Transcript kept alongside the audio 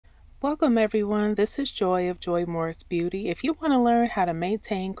Welcome everyone, this is Joy of Joy Morris Beauty. If you want to learn how to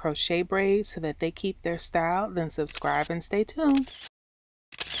maintain crochet braids so that they keep their style, then subscribe and stay tuned.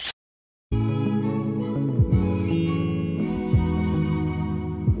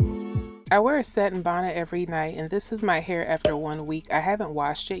 I wear a satin bonnet every night, and this is my hair after 1 week. I haven't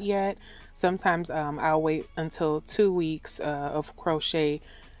washed it yet. Sometimes I'll wait until 2 weeks of crochet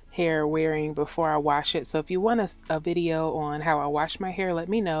hair wearing before I wash it. So if you want a video on how I wash my hair, let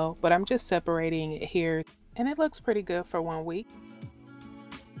me know. But I'm just separating it here, and it looks pretty good for 1 week.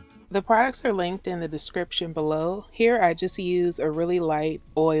 The products are linked in the description below. Here I just use a really light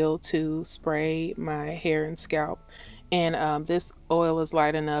oil to spray my hair and scalp. And this oil is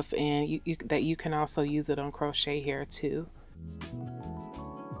light enough and that you can also use it on crochet hair too.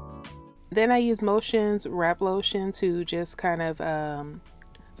 Then I use Motion's wrap lotion to just kind of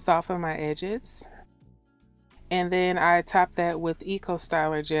soften my edges. And then I top that with Eco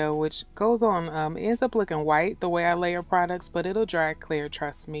Styler gel, which goes on, ends up looking white the way I layer products, but it'll dry clear,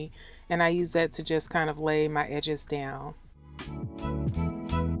 trust me. And I use that to just kind of lay my edges down.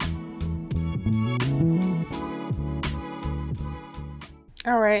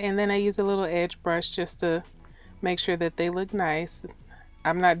 Alright, and then I use a little edge brush just to make sure that they look nice.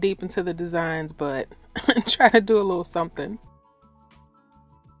 I'm not deep into the designs, but try to do a little something.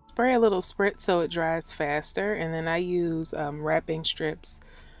 Spray a little spritz so it dries faster, and then I use wrapping strips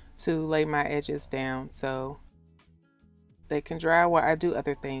to lay my edges down so they can dry while I do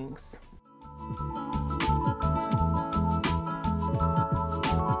other things.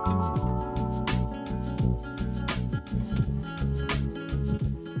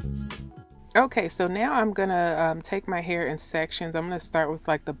 Okay, so now I'm gonna take my hair in sections. I'm gonna start with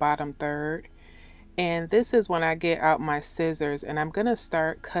like the bottom third. And this is when I get out my scissors, and I'm gonna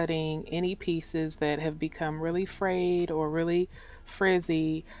start cutting any pieces that have become really frayed or really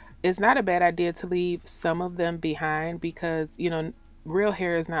frizzy. It's not a bad idea to leave some of them behind because, you know, real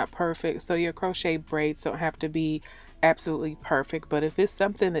hair is not perfect, so your crochet braids don't have to be absolutely perfect. But if it's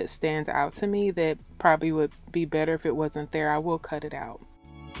something that stands out to me that probably would be better if it wasn't there, I will cut it out.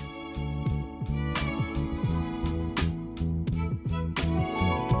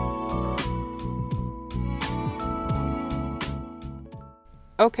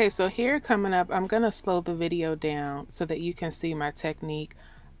 Okay, so here coming up, I'm gonna slow the video down so that you can see my technique.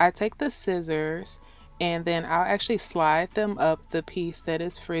 I take the scissors and then I'll actually slide them up the piece that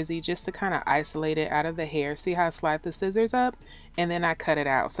is frizzy just to kind of isolate it out of the hair. See how I slide the scissors up? And then I cut it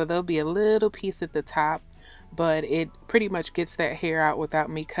out. So there'll be a little piece at the top, but it pretty much gets that hair out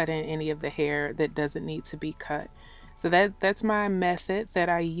without me cutting any of the hair that doesn't need to be cut. So that's my method that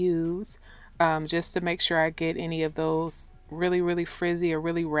I use just to make sure I get any of those really frizzy or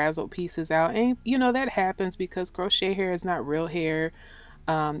really razzled pieces out. And you know, that happens because crochet hair is not real hair.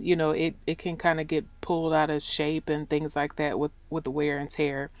 You know, it can kind of get pulled out of shape and things like that with the wear and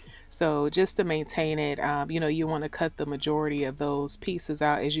tear. So just to maintain it, you know, you want to cut the majority of those pieces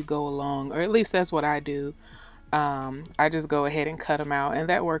out as you go along, or at least that's what I do. I just go ahead and cut them out, and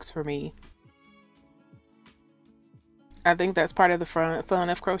that works for me. I think that's part of the fun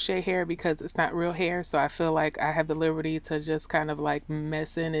of crochet hair because it's not real hair, so I feel like I have the liberty to just kind of like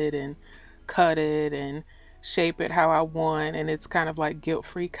mess in it and cut it and shape it how I want, and it's kind of like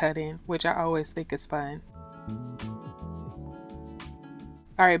guilt-free cutting, which I always think is fun.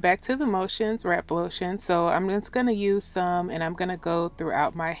 Alright, back to the Motions wrap lotion. So I'm just going to use some, and I'm going to go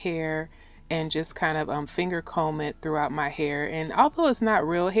throughout my hair and just kind of finger comb it throughout my hair. And although it's not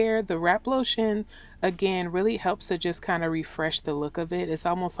real hair, the wrap lotion again really helps to just kind of refresh the look of it. It's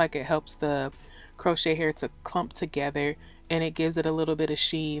almost like it helps the crochet hair to clump together, and it gives it a little bit of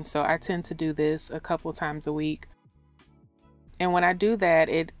sheen. So I tend to do this a couple times a week. And when I do that,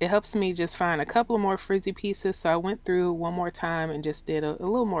 it helps me just find a couple of more frizzy pieces. So I went through one more time and just did a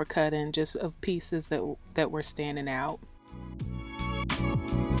little more cutting just of pieces that were standing out.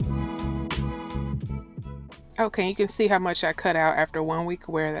 Okay, you can see how much I cut out after 1 week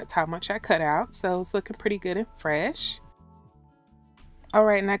wear. That's how much I cut out. So it's looking pretty good and fresh.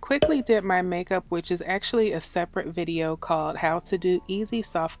 Alright, and I quickly did my makeup, which is actually a separate video called How to Do Easy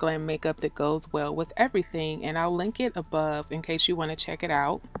Soft Glam Makeup That Goes Well With Everything, and I'll link it above in case you want to check it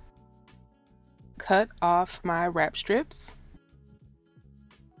out. Cut off my wrap strips.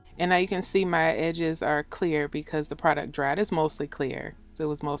 And now you can see my edges are clear because the product dried. It's mostly clear, so it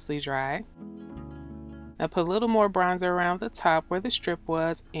was mostly dry. I put a little more bronzer around the top where the strip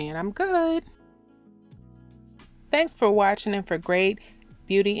was, and I'm good. Thanks for watching, and for great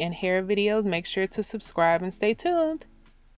beauty and hair videos, make sure to subscribe and stay tuned.